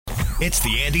It's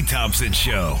the Andy Thompson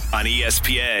Show on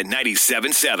ESPN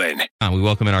 97.7. We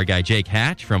welcome in our guy Jake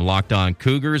Hatch from Locked On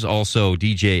Cougars, also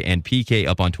DJ and PK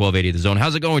up on 1280 The Zone.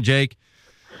 How's it going, Jake?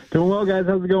 Doing well, guys.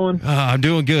 How's it going? I'm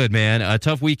doing good, man. A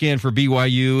tough weekend for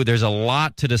BYU. There's a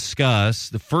lot to discuss.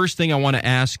 The first thing I want to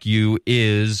ask you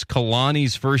is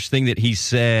Kalani's first thing that he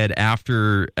said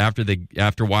after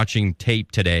watching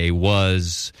tape today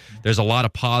was there's a lot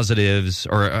of positives,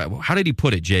 or how did he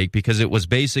put it, Jake? Because it was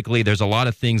basically there's a lot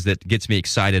of things that gets me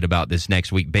excited about this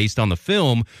next week based on the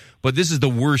film, but this is the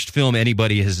worst film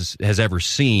anybody has ever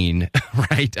seen,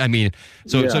 right? I mean,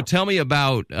 so tell me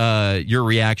about your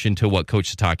reaction to what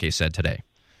Coach Satake said today.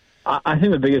 I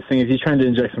think the biggest thing is he's trying to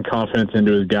inject some confidence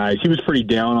into his guys. He was pretty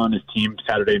down on his team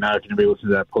Saturday night. If anybody listened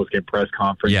to that post-game press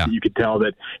conference, you could tell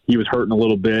that he was hurting a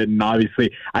little bit. And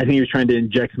obviously, I think he was trying to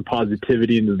inject some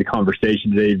positivity into the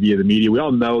conversation today via the media. We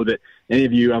all know that any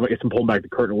of you, I guess I'm pulling back the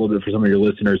curtain a little bit for some of your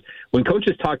listeners. When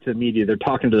coaches talk to the media, they're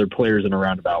talking to their players in a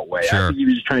roundabout way. Sure. I think he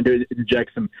was just trying to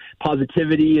inject some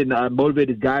positivity and motivate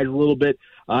his guys a little bit.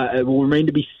 It will remain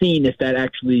to be seen if that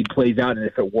actually plays out and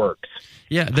if it works.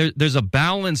 Yeah, there's a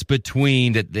balance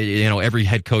between that. Every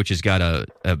head coach has got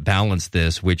to balance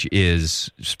this, which is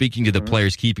speaking to the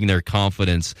players, keeping their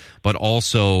confidence, but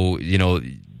also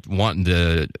wanting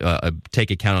to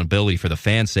take accountability for the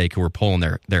fans' sake who are pulling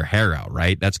their hair out.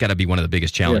 Right, that's got to be one of the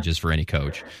biggest challenges for any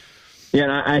coach. Yeah,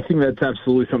 and I think that's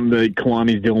absolutely something that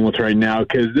Kalani's dealing with right now,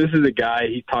 because this is a guy,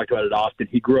 he's talked about it often.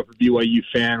 He grew up a BYU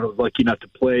fan, was lucky enough to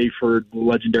play for the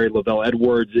legendary Lavelle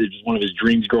Edwards. It was one of his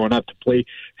dreams growing up to play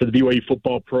for the BYU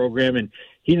football program, and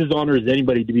he's as honored as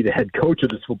anybody to be the head coach of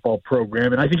this football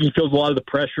program. And I think he feels a lot of the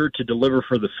pressure to deliver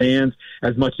for the fans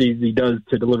as much as he does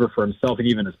to deliver for himself and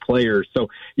even his players. So,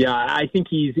 yeah, I think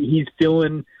he's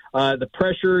feeling the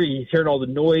pressure. He's hearing all the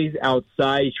noise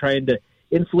outside. He's trying to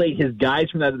insulate his guys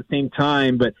from that at the same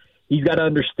time, but he's got to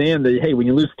understand that, hey, when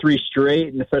you lose three straight,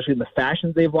 and especially in the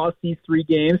fashions they've lost these three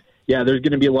games, there's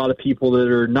going to be a lot of people that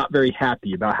are not very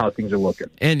happy about how things are looking.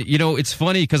 And, it's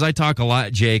funny because I talk a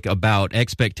lot, Jake, about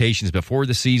expectations before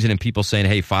the season and people saying,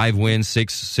 hey, 5 wins,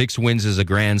 six wins is a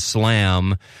grand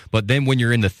slam. But then when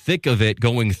you're in the thick of it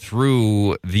going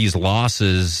through these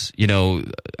losses,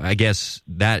 I guess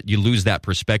that you lose that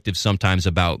perspective sometimes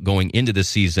about going into the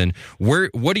season.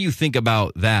 What do you think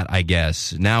about that, I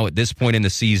guess, now at this point in the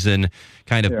season,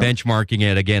 kind of benchmarking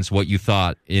it against what you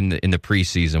thought in the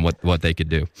preseason, what they could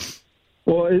do?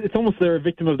 Well, it's almost they're a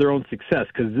victim of their own success,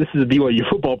 because this is a BYU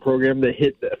football program that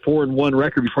hit a 4-1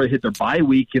 record before they hit their bye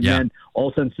week, and then all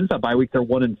of a sudden since that bye week they're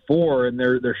 1-4 and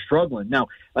they're struggling. Now,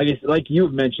 like you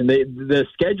have mentioned, the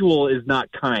schedule is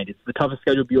not kind. It's the toughest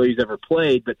schedule BYU's ever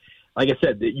played, but like I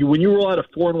said, when you roll out a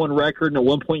 4-1 record and at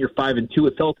one point you're 5-2,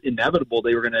 it felt inevitable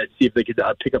they were going to see if they could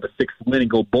pick up a sixth win and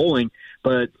go bowling.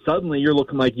 But suddenly you're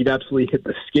looking like you've absolutely hit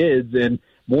the skids, and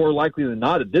more likely than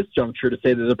not at this juncture to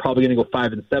say that they're probably going to go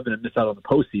 5-7 and miss out on the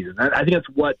postseason. I think that's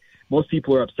what most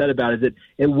people are upset about, is that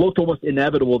it looked almost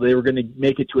inevitable they were going to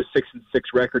make it to a 6-6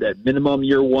 record at minimum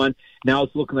year one. Now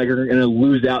it's looking like they're going to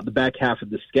lose out the back half of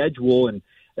the schedule, and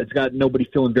it's got nobody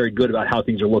feeling very good about how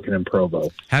things are looking in Provo.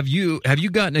 Have you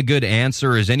gotten a good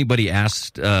answer? Has anybody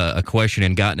asked a question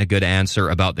and gotten a good answer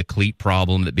about the cleat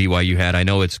problem that BYU had? I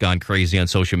know it's gone crazy on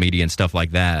social media and stuff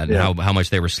like that, and how much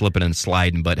they were slipping and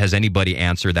sliding, but has anybody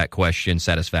answered that question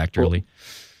satisfactorily?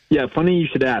 Yeah, funny you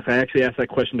should ask. I actually asked that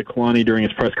question to Kalani during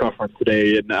his press conference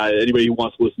today, and anybody who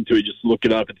wants to listen to it, just look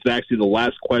it up. It's actually the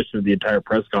last question of the entire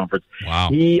press conference. Wow.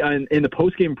 He, in the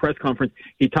post-game press conference,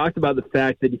 he talked about the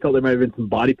fact that he felt there might have been some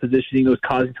body positioning that was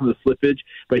causing some of the slippage,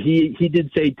 but he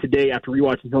did say today, after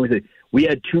rewatching film, he said, we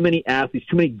had too many athletes,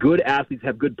 too many good athletes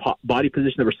have good body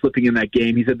position that were slipping in that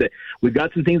game. He said that we've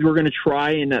got some things we're going to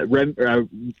try and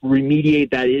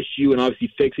remediate that issue and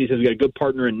obviously fix it. He says we got a good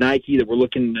partner in Nike that we're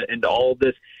looking into all of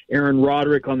this. Aaron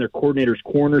Roderick on their coordinator's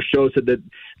corner show said that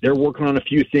they're working on a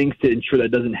few things to ensure that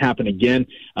doesn't happen again.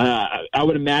 I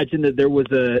would imagine that there was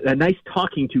a nice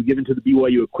talking to given to the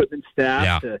BYU equipment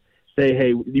staff to say,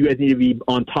 hey, you guys need to be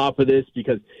on top of this,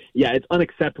 because, it's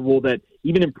unacceptable that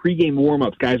even in pregame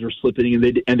warm-ups, guys were slipping and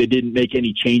they didn't make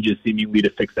any changes seemingly to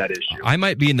fix that issue. I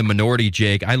might be in the minority,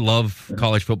 Jake. I love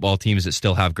college football teams that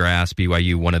still have grass.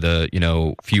 BYU, one of the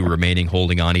few remaining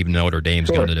holding on, even Notre Dame's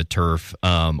gone to the turf.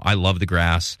 I love the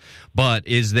grass. But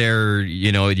is there, do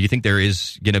you think there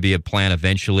is going to be a plan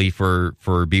eventually for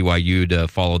BYU to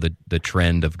follow the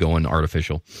trend of going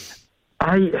artificial?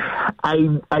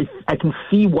 I can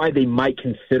see why they might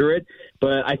consider it,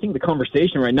 but I think the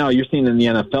conversation right now, you're seeing in the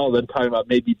NFL, they're talking about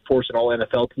maybe forcing all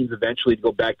NFL teams eventually to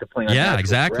go back to playing on natural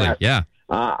exactly. grass. Yeah.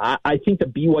 I think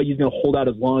that BYU is going to hold out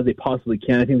as long as they possibly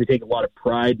can. I think they take a lot of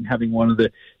pride in having one of the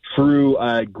true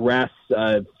grass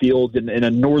fields in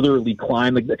a northerly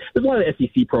climb. Like, there's a lot of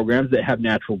SEC programs that have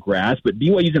natural grass, but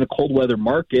BYU's in a cold weather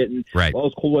market, and all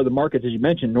those cold weather markets, as you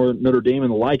mentioned, Notre Dame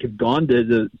and the like, have gone to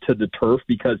the turf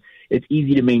because it's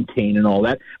easy to maintain and all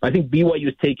that. I think BYU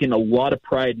has taken a lot of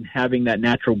pride in having that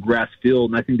natural grass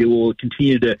field, and I think they will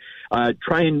continue to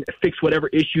try and fix whatever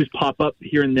issues pop up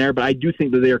here and there, but I do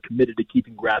think that they are committed to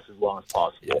keeping grass as long as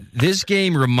possible. This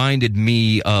game reminded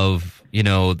me of,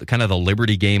 kind of the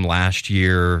Liberty game last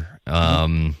year,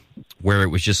 where it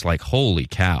was just like, holy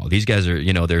cow, these guys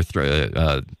are, they're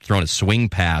throwing a swing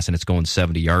pass and it's going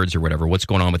 70 yards or whatever. What's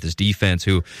going on with this defense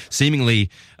who seemingly,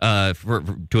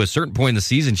 to a certain point in the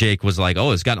season, Jake, was like,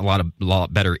 it's gotten a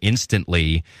lot better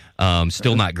instantly.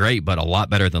 Still not great, but a lot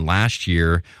better than last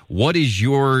year. What is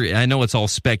I know it's all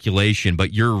speculation,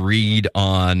 but your read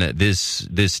on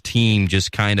this team,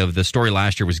 just kind of the story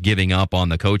last year was giving up on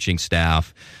the coaching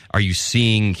staff. Are you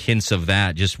seeing hints of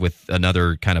that just with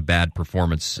another kind of bad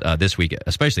performance this week,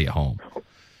 especially at home?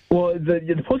 Well,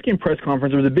 the post-game press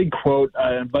conference, there was a big quote,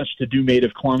 a bunch to do made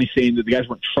of Kalani saying that the guys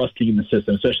weren't trusting in the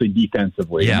system, especially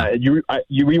defensively. Yeah. And,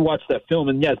 you rewatch that film,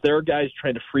 and yes, there are guys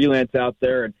trying to freelance out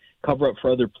there and cover up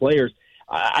for other players.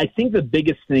 I think the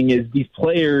biggest thing is these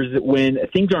players, when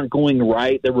things aren't going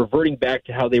right, they're reverting back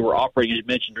to how they were operating, as you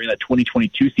mentioned, during that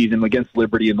 2022 season against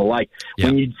Liberty and the like. Yeah.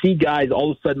 When you see guys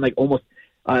all of a sudden like almost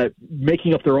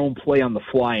making up their own play on the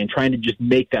fly and trying to just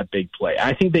make that big play.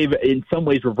 I think they've, in some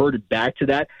ways, reverted back to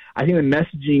that. I think the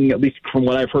messaging, at least from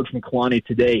what I've heard from Kalani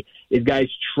today, is guys,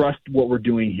 trust what we're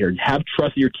doing here. Have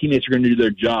trust that your teammates are going to do their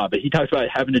job. But he talks about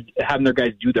having their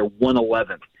guys do their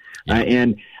 1/11th. Yeah.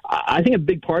 And I think a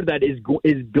big part of that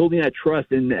is building that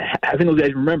trust and having those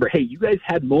guys remember, hey, you guys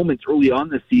had moments early on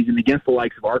this season against the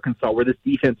likes of Arkansas where this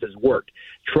defense has worked.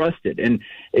 Trust it. And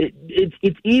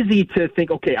it's easy to think,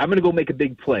 okay, I'm going to go make a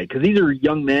big play, because these are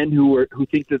young men who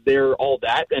think that they're all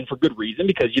that, and for good reason,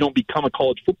 because you don't become a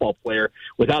college football player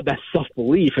without that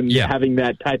self-belief and having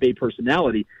that type A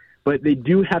personality. But they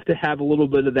do have to have a little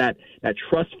bit of that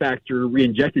trust factor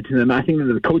re-injected to them. I think that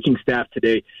the coaching staff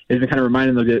today has been kind of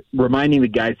reminding the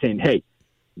guys, saying, hey,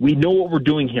 we know what we're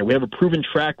doing here. We have a proven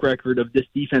track record of this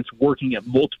defense working at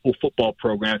multiple football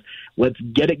programs. Let's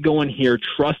get it going here,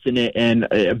 trust in it, and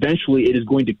eventually it is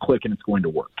going to click and it's going to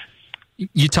work.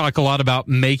 You talk a lot about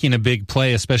making a big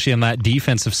play, especially on that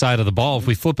defensive side of the ball. If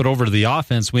we flip it over to the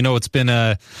offense, we know it's been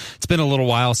a little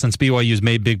while since BYU's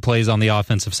made big plays on the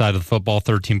offensive side of the football.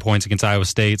 13 points against Iowa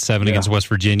State, 7 against West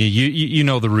Virginia. You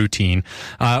know the routine.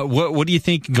 What do you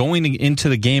think going into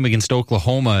the game against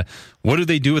Oklahoma? What do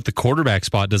they do at the quarterback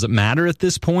spot? Does it matter at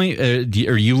this point?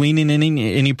 Are you leaning in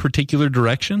any particular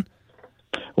direction?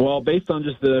 Well, based on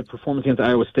just the performance against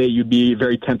Iowa State, you'd be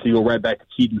very tempted to go right back to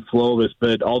Keaton Slovis,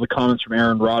 but all the comments from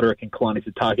Aaron Roderick and Kalani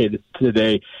Sitake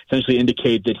today essentially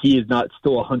indicate that he is not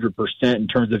still 100% in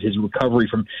terms of his recovery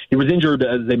from. He was injured,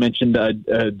 as they mentioned.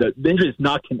 The injury has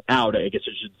knocked him out, I guess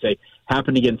I should say,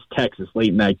 happened against Texas late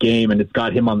in that game, and it's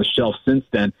got him on the shelf since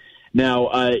then. Now,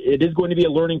 it is going to be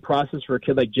a learning process for a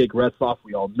kid like Jake Retzlaff.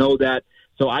 We all know that.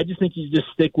 So I just think you just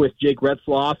stick with Jake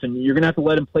Retzlaff, and you're going to have to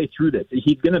let him play through this.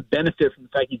 He's going to benefit from the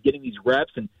fact he's getting these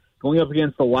reps and going up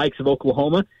against the likes of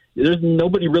Oklahoma. There's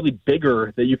nobody really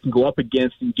bigger that you can go up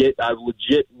against and get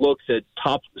legit looks at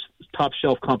top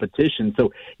shelf competition.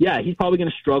 So, yeah, he's probably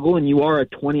going to struggle, and you are a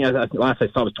 20, last I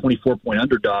saw was 24-point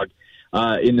underdog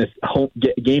in this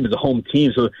game as a home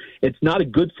team. So it's not a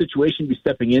good situation to be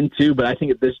stepping into, but I think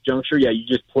at this juncture, you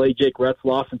just play Jake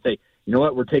Retzlaff and say, you know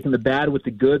what, we're taking the bad with the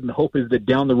good, and the hope is that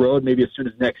down the road, maybe as soon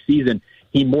as next season,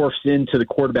 he morphs into the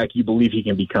quarterback you believe he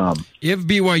can become. If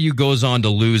BYU goes on to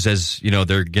lose, as you know,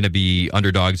 they're going to be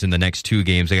underdogs in the next 2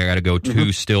 games. They got to go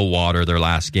to Stillwater, their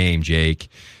last game, Jake.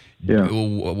 Yeah.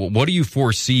 What do you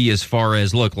foresee as far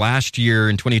as, look, last year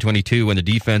in 2022 when the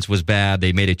defense was bad,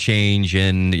 they made a change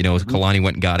and, Kalani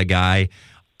went and got a guy.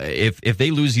 If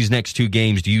they lose these next 2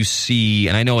 games, do you see,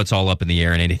 and I know it's all up in the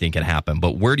air and anything can happen,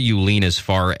 but where do you lean as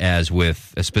far as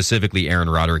with specifically Aaron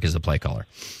Roderick as the play caller?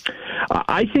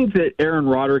 I think that Aaron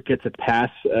Roderick gets a pass,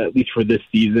 at least for this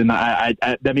season.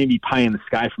 That may be pie in the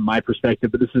sky from my perspective,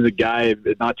 but this is a guy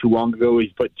that not too long ago,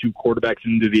 he's put 2 quarterbacks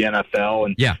into the NFL,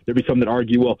 and there'd be some that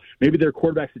argue, well, maybe they're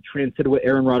quarterbacks that transcended what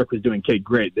Aaron Roderick was doing. Okay,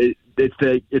 great. It's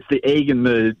the egg and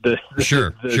the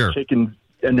chicken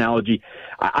analogy.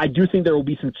 I do think there will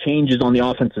be some changes on the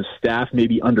offensive staff,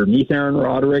 maybe underneath Aaron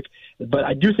Roderick, but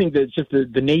I do think that it's just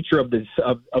the nature of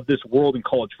this world in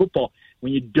college football.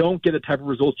 when you don't get the type of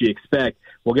results you expect,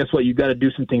 well, guess what? You've got to do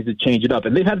some things to change it up.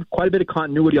 And they've had quite a bit of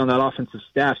continuity on that offensive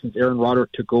staff since Aaron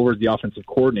Roderick took over as the offensive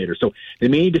coordinator. So they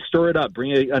may need to stir it up,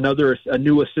 bring a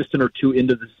new assistant or two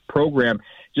into this program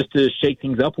just to shake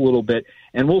things up a little bit.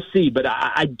 And we'll see. But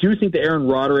I do think that Aaron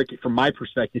Roderick, from my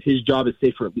perspective, his job is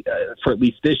safe for at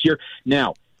least this year.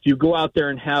 Now, if you go out there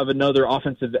and have another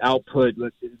offensive output,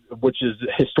 which is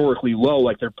historically low,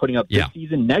 like they're putting up this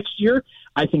season, next year,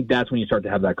 I think that's when you start to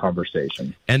have that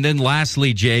conversation. And then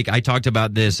lastly, Jake, I talked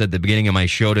about this at the beginning of my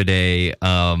show today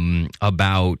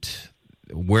about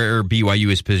where BYU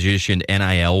is positioned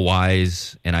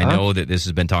NIL-wise, and I know that this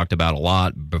has been talked about a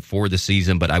lot before the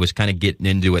season, but I was kind of getting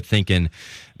into it thinking,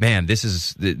 man, this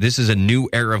is a new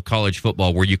era of college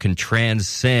football where you can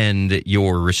transcend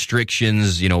your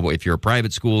restrictions, you know, if you're a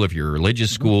private school, if you're a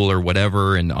religious school or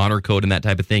whatever, and honor code and that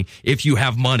type of thing, if you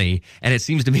have money. And it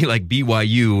seems to me like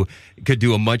BYU could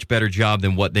do a much better job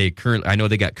than what they currently, I know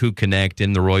they got Coug Connect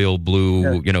and the Royal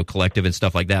Blue, you know, collective and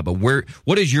stuff like that, but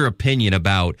what is your opinion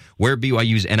about where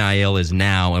BYU's NIL is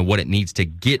now and what it needs to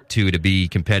get to be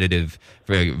competitive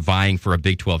for vying for a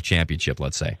Big 12 championship,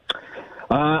 let's say?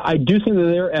 I do think that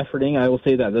they're efforting. I will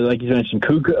say that. Like you mentioned,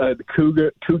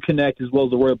 Coug Connect as well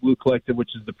as the Royal Blue Collective, which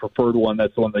is the preferred one.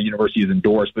 That's the one the university has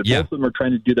endorsed. But both of them are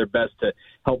trying to do their best to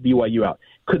help BYU out.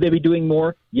 Could they be doing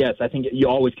more? Yes, I think you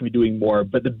always can be doing more.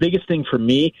 But the biggest thing for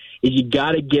me is you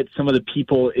got to get some of the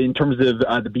people in terms of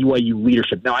the BYU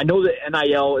leadership. Now, I know that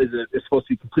NIL is supposed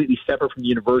to be completely separate from the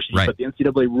university, but the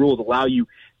NCAA rules allow you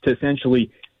to essentially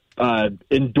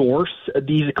endorse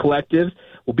these collectives.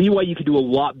 Well, BYU could do a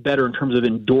lot better in terms of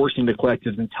endorsing the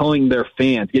collectives and telling their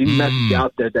fans, getting the message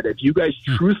out there that if you guys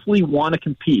truthfully want to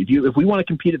compete, if we want to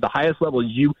compete at the highest level,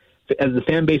 as the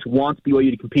fan base wants BYU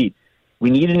to compete, we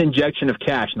need an injection of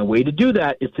cash. And the way to do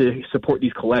that is to support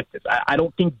these collectives. I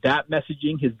don't think that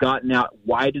messaging has gotten out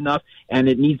wide enough, and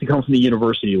it needs to come from the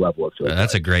university level.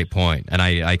 That's a great point, and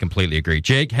I completely agree.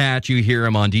 Jake Hatch, you hear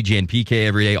him on DJ and PK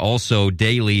every day, also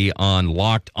daily on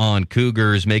Locked On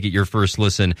Cougars. Make it your first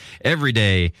listen every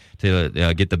day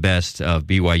to get the best of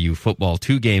BYU football.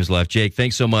 2 games left. Jake,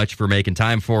 thanks so much for making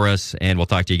time for us, and we'll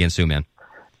talk to you again soon, man.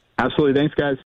 Absolutely. Thanks, guys.